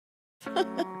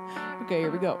Okay,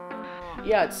 here we go.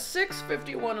 Yeah, it's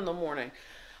 6:51 in the morning.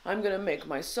 I'm gonna make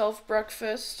myself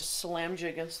breakfast. Slammed you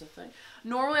against the thing.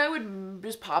 Normally I would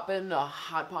just pop in a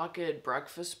Hot Pocket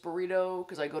breakfast burrito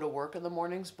because I go to work in the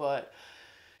mornings, but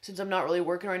since I'm not really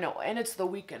working right now, and it's the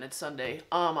weekend, it's Sunday,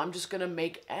 I'm just gonna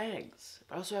make eggs.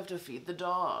 I also have to feed the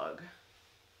dog.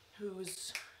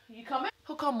 You coming?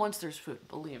 He'll come once there's food,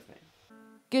 believe me.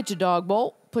 Get your dog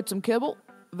bowl, put some kibble,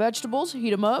 vegetables, heat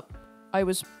them up. I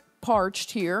was parched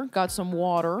here, got some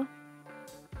water.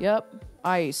 Yep,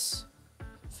 ice.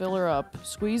 Fill her up,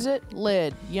 squeeze it,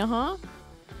 lid, yeah-huh.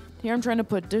 Here I'm trying to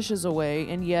put dishes away,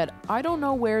 and yet I don't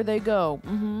know where they go.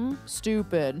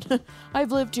 Stupid.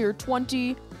 I've lived here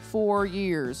 24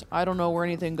 years. I don't know where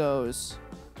anything goes.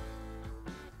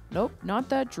 Nope, not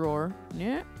that drawer.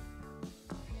 Yeah.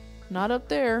 Not up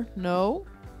there. No.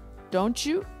 Don't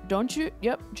you?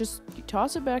 Yep, just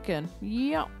toss it back in.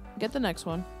 Yeah, get the next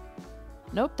one.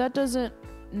 Nope, that doesn't.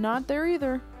 Not there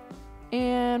either.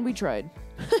 And we tried.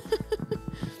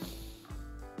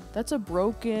 That's a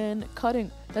broken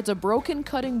cutting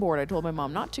board. I told my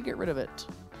mom not to get rid of it.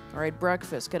 All right,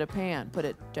 breakfast. Get a pan. Put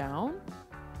it down.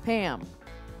 Pam.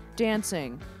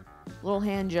 Dancing. Little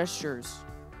hand gestures.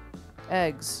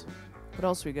 Eggs. What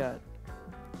else we got?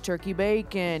 Turkey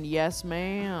bacon. Yes,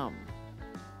 ma'am.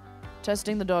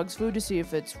 Testing the dog's food to see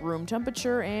if it's room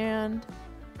temperature and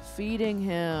feeding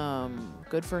him.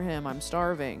 Good for him. I'm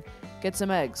starving. Get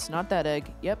some eggs. Not that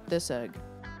egg. Yep, this egg.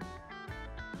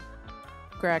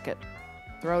 Crack it.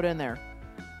 Throw it in there.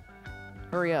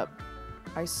 Hurry up.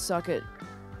 I suck at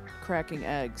cracking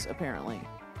eggs, apparently.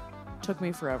 Took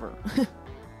me forever.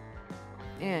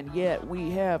 And yet we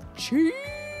have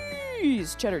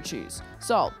cheese! Cheddar cheese.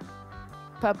 Salt.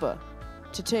 Pepper.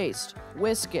 To taste.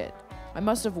 Whisk it. I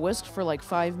must have whisked for like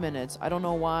 5 minutes. I don't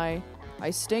know why. I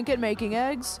stink at making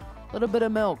eggs. Little bit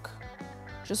of milk.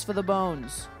 Just for the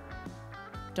bones.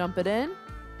 Dump it in.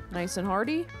 Nice and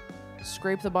hearty.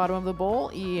 Scrape the bottom of the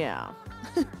bowl. Yeah.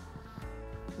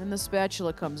 Then the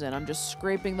spatula comes in. I'm just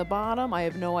scraping the bottom. I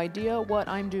have no idea what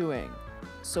I'm doing.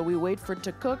 So we wait for it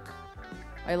to cook.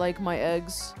 I like my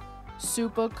eggs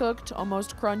super cooked,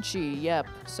 almost crunchy. Yep.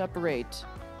 Separate.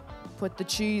 Put the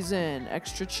cheese in.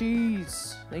 Extra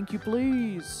cheese. Thank you,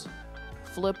 please.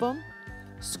 Flip them.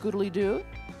 Scoodly-doo.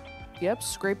 Yep.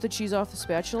 Scrape the cheese off the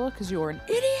spatula because you're an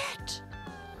idiot.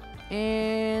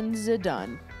 And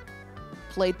done.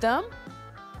 Plate them.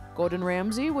 Gordon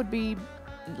Ramsay would be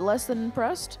less than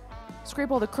impressed. Scrape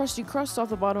all the crusty crusts off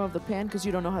the bottom of the pan because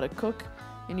you don't know how to cook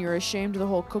and you're ashamed of the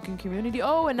whole cooking community.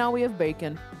 Oh, and now we have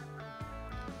bacon.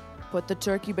 Put the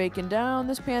turkey bacon down.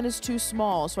 This pan is too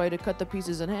small, so I had to cut the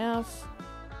pieces in half.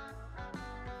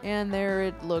 And there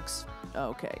it looks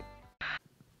okay.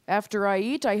 After I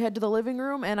eat, I head to the living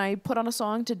room and I put on a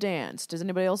song to dance. Does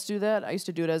anybody else do that? I used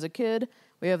to do it as a kid.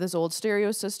 We have this old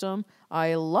stereo system.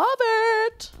 I love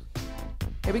it!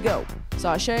 Here we go.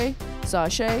 Sashay,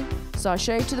 sashay,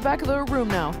 sashay. To the back of the room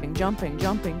now. Jumping,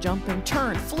 jumping, jumping.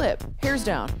 Turn, flip, hairs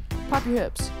down. Pop your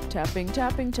hips. Tapping,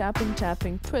 tapping, tapping,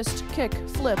 tapping. Twist, kick,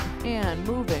 flip, and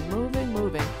moving, moving,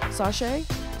 moving. Sashay,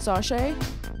 sashay.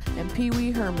 And Pee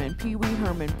Wee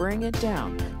Herman, bring it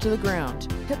down to the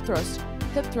ground. Hip thrust,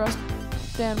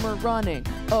 then we're running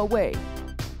away.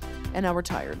 And now we're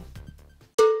tired.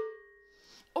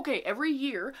 Okay, every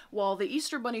year, while the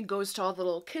Easter Bunny goes to all the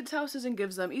little kids' houses and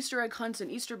gives them Easter egg hunts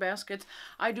and Easter baskets,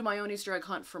 I do my own Easter egg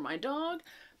hunt for my dog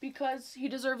because he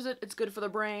deserves it, it's good for the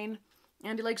brain,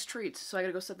 and he likes treats, so I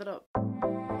gotta go set that up.